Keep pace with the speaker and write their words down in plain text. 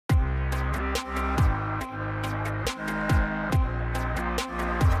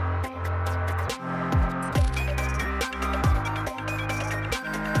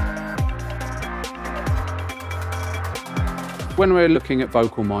When we're looking at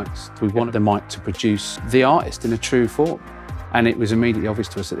vocal mics, we wanted the mic to produce the artist in a true form. And it was immediately obvious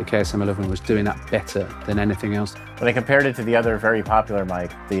to us that the KSM11 was doing that better than anything else. When I compared it to the other very popular mic,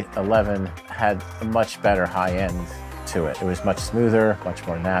 the 11 had a much better high end to it. It was much smoother, much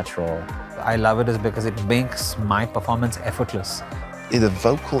more natural. I love it is because it makes my performance effortless. The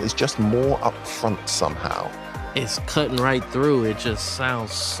vocal is just more upfront somehow. It's cutting right through. It just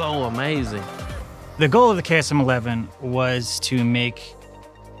sounds so amazing. The goal of the KSM11 was to make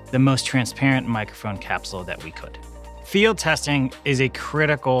the most transparent microphone capsule that we could. Field testing is a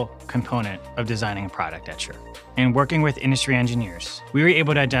critical component of designing a product at Shure. In working with industry engineers, we were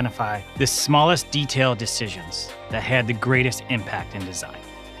able to identify the smallest detail decisions that had the greatest impact in design.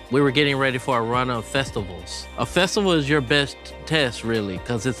 We were getting ready for a run of festivals. A festival is your best test, really,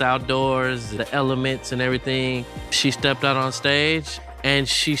 because it's outdoors, the elements and everything. She stepped out on stage and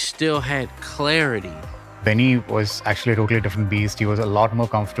she still had clarity. Benny was actually a totally different beast. He was a lot more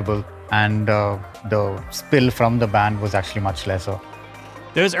comfortable, and the spill from the band was actually much lesser.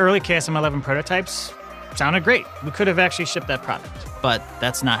 Those early KSM11 prototypes sounded great. We could have actually shipped that product, but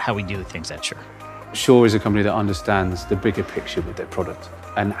that's not how we do things at Shure. Shure is a company that understands the bigger picture with their product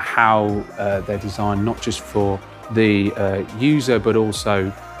and how they're designed not just for the user, but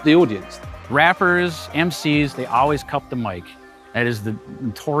also the audience. Rappers, MCs, they always cup the mic. That is the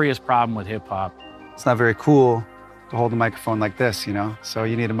notorious problem with hip hop. It's not very cool to hold a microphone like this, you know? So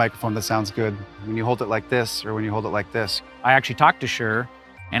you need a microphone that sounds good when you hold it like this or when you hold it like this. I actually talked to Shure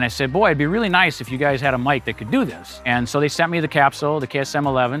and I said, boy, it'd be really nice if you guys had a mic that could do this. And so they sent me the capsule, the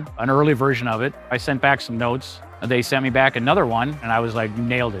KSM11, an early version of it. I sent back some notes. They sent me back another one and I was like, you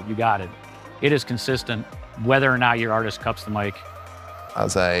nailed it, you got it. It is consistent whether or not your artist cups the mic.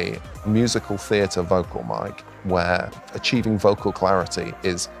 As a musical theatre vocal mic, where achieving vocal clarity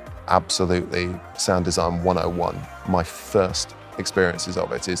is absolutely sound design 101. My first experiences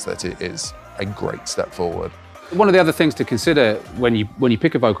of it is that it is a great step forward. One of the other things to consider when you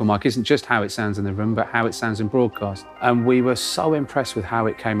pick a vocal mic isn't just how it sounds in the room, but how it sounds in broadcast. And we were so impressed with how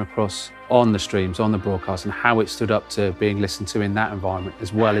it came across on the streams, on the broadcast, and how it stood up to being listened to in that environment,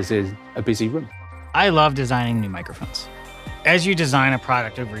 as well as in a busy room. I love designing new microphones. As you design a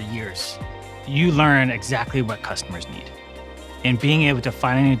product over years, you learn exactly what customers need. And being able to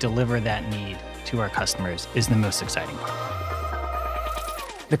finally deliver that need to our customers is the most exciting part.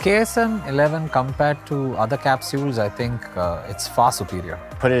 The KSM11 compared to other capsules, I think it's far superior.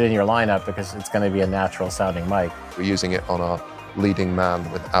 Put it in your lineup because it's going to be a natural sounding mic. We're using it on our leading man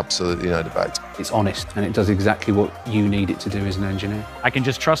with absolutely no debate. It's honest and it does exactly what you need it to do as an engineer. I can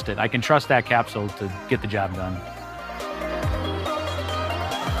just trust it. I can trust that capsule to get the job done.